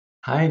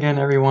Hi again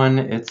everyone,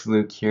 it's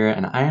Luke here,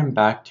 and I am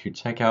back to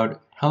check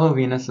out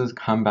헬로비너스's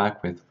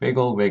comeback with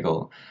Wiggle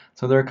Wiggle.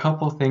 So there are a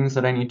couple things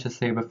that I need to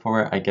say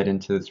before I get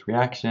into this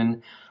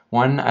reaction.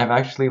 One, I've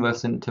actually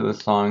listened to the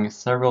song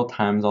several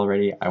times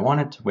already. I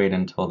wanted to wait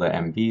until the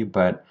MV,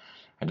 but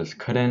I just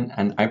couldn't,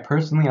 and I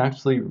personally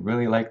actually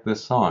really like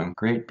this song.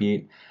 Great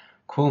beat,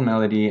 cool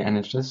melody, and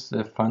it's just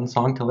a fun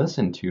song to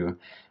listen to.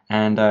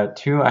 And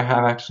two, I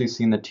have actually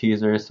seen the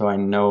teaser, so I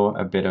know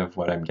a bit of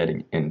what I'm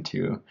getting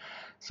into.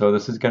 So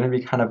this is going to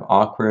be kind of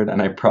awkward, and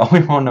I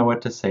probably won't know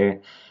what to say,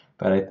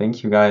 but I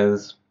think you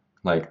guys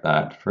like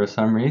that for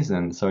some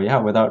reason. So yeah,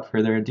 without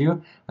further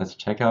ado, let's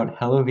check out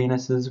Hello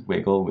Venus's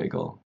Wiggle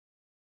Wiggle.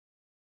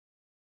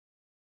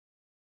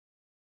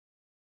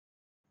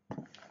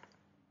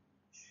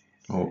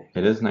 Oh,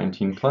 it is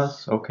 19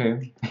 plus,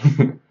 okay.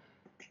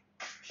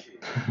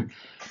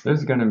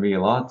 There's gonna be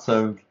lots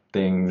of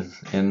things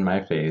in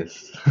my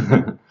face.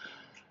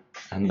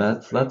 And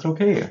that's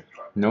okay.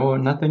 No,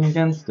 nothing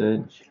against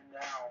it.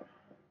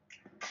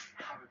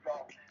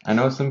 I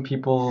know some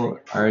people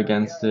are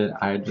against it.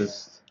 I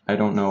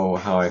don't know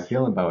how I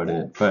feel about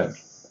it, but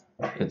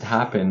it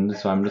happened,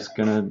 so I'm just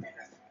gonna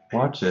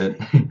watch it.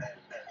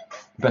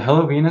 But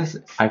Hello Venus,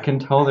 I can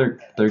tell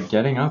they're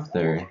getting up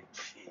there.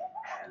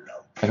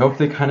 I hope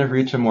they kind of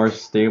reach a more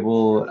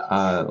stable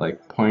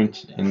like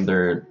point in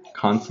their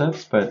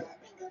concepts, but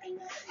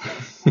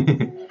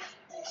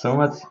so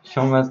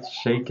much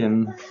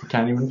shaken,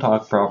 can't even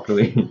talk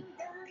properly.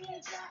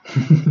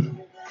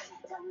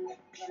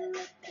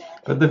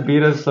 But the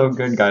beat is so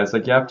good, guys.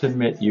 Like, you have to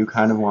admit, you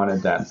kind of want to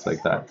dance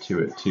like that to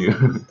it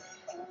too.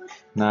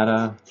 Not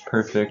a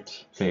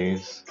perfect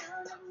bass.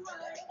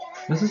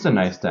 This is a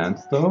nice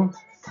dance, though.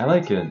 I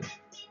like it.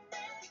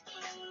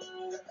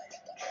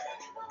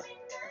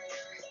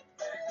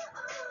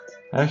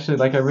 Actually,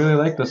 like, I really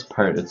like this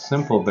part. It's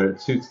simple, but it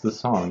suits the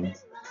song.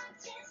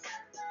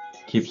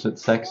 Keeps it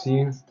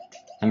sexy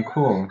and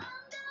cool.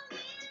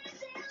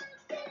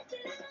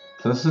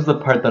 So this is the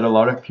part that a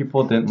lot of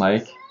people didn't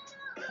like.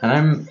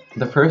 And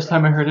the first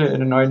time I heard it, it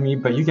annoyed me,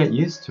 but you get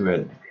used to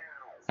it.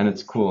 And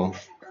it's cool.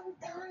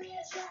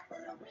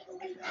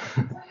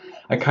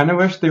 I kind of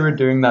wish they were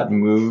doing that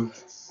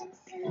move,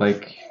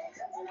 like,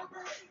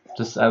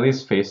 just at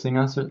least facing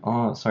us.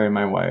 Oh, sorry,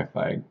 my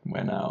Wi-Fi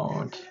went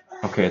out.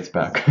 Okay, it's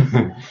back.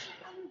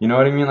 You know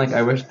what I mean? Like,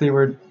 I wish they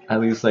were at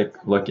least, like,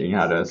 looking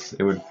at us.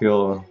 It would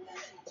feel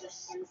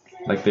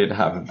like they'd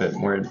have a bit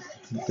more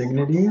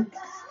dignity.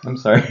 I'm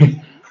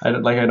sorry. I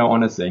don't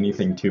want to say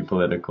anything too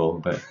political,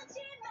 but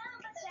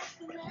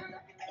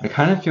it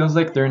kind of feels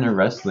like they're in a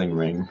wrestling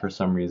ring for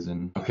some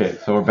reason. Okay,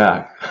 so we're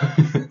back.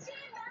 But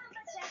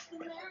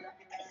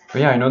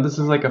yeah, I know this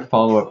is like a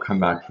follow-up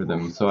comeback for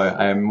them, so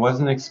I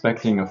wasn't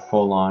expecting a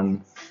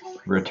full-on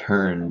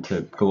return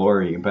to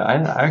glory, but I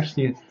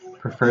actually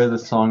prefer the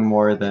song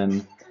more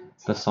than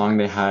the song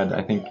they had,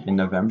 I think in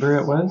November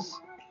it was.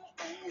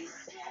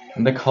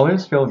 And the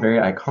colors feel very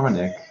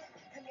iconic.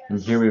 And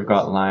here we've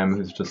got Lime,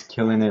 who's just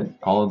killing it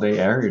all day,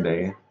 every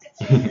day.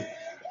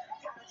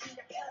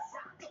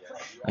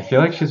 I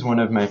feel like she's one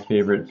of my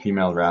favorite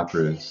female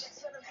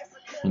rappers.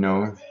 You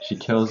know, she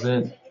kills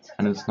it,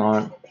 and it's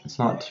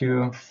not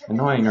too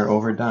annoying or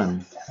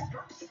overdone.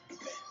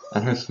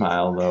 And her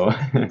smile, though.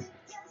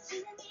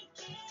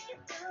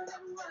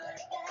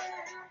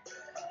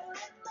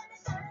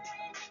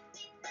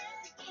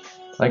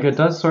 Like, it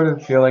does sort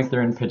of feel like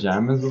they're in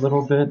pajamas a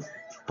little bit,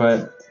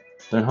 but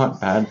they're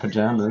not bad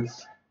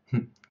pajamas.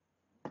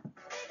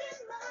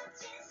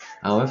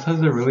 Alice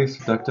has a really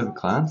seductive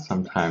glance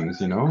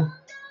sometimes, you know?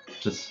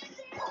 Just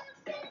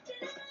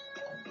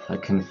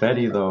like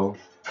confetti, though.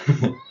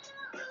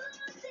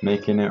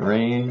 Making it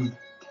rain,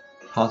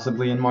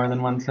 possibly in more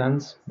than one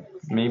sense,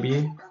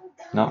 maybe.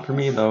 Not for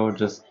me, though,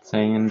 just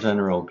saying in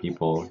general,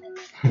 people.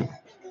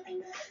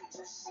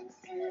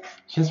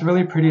 She's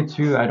really pretty,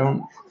 too.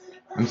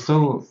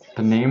 The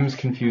names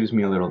confuse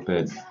me a little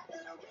bit.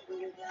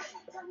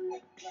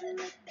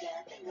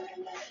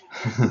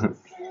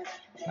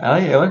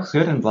 It looks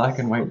good in black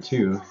and white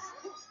too.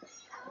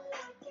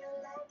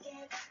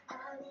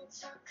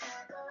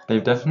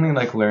 They've definitely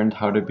like learned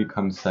how to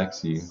become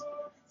sexy.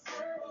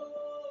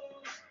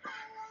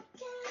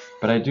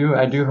 But I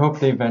do hope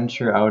they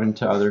venture out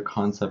into other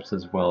concepts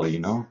as well, you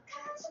know?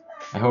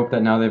 I hope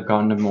that now they've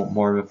gotten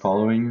more of a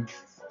following,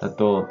 that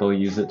they'll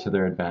use it to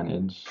their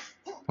advantage.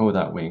 Oh,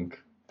 that wink.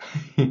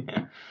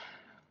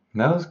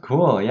 That was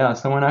cool. Yeah,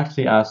 someone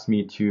actually asked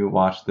me to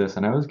watch this,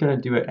 and I was gonna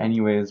do it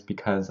anyways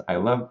because I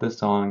love the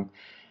song.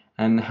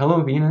 And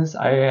Hello Venus,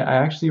 I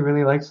actually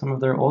really like some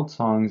of their old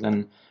songs,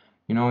 and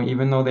you know,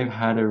 even though they've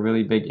had a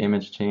really big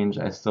image change,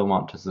 I still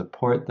want to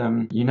support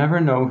them. You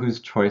never know whose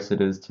choice it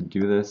is to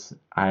do this.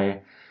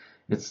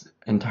 It's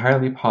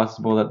entirely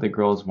possible that the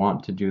girls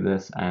want to do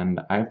this, and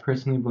I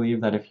personally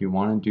believe that if you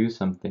want to do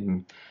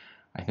something,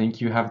 I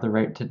think you have the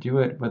right to do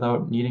it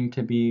without needing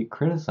to be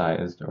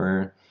criticized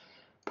or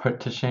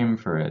put to shame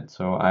for it.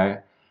 So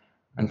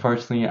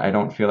unfortunately, I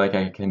don't feel like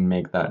I can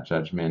make that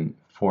judgment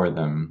for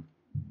them.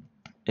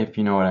 if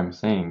you know what I'm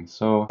saying.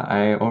 So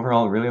I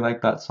overall really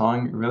like that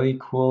song. Really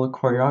cool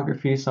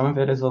choreography. Some of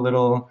it is a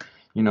little,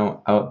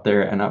 out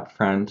there and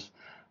upfront.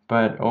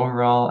 But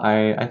overall,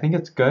 I think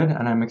it's good,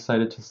 and I'm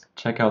excited to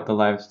check out the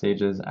live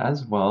stages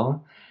as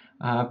well.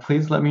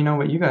 Please let me know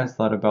what you guys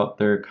thought about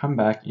their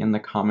comeback in the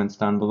comments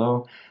down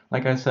below.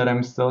 Like I said,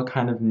 I'm still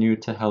kind of new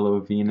to Hello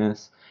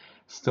Venus.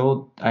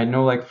 Still, I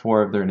know like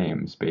four of their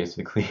names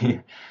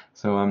basically.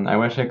 So I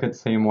wish I could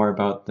say more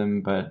about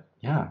them, but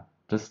yeah,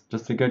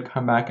 just a good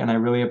comeback, and I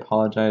really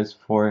apologize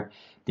for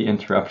the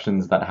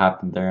interruptions that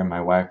happened there. My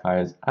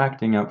Wi-Fi is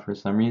acting up for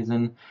some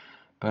reason,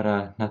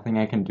 but nothing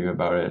I can do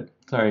about it.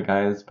 Sorry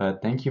guys,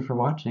 but thank you for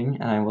watching,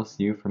 and I will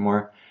see you for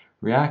more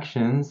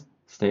reactions.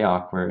 Stay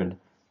awkward.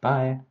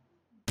 Bye.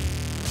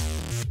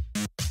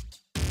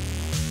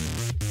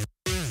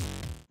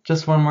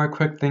 Just one more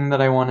quick thing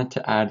that I wanted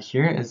to add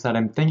here is that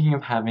I'm thinking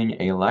of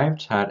having a live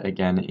chat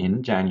again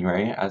in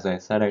January. As I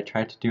said, I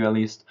try to do at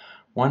least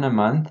one a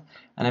month,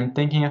 and I'm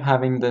thinking of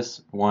having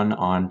this one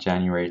on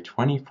January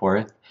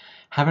 24th.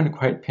 Haven't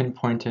quite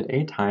pinpointed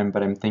a time,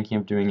 but I'm thinking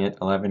of doing it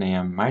 11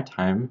 a.m. my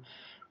time,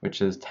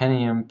 which is 10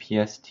 a.m.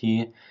 PST,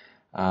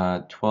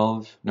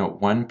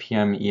 1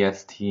 p.m.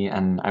 EST,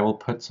 and I will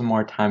put some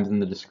more times in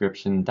the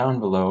description down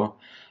below.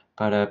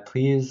 But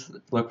please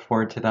look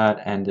forward to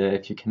that, and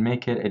if you can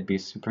make it, it'd be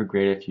super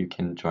great if you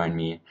can join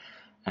me.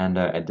 And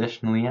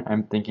additionally,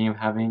 I'm thinking of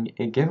having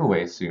a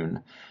giveaway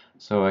soon.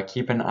 So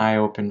keep an eye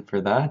open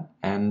for that,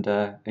 and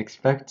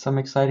expect some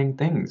exciting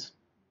things.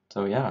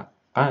 So yeah,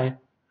 bye!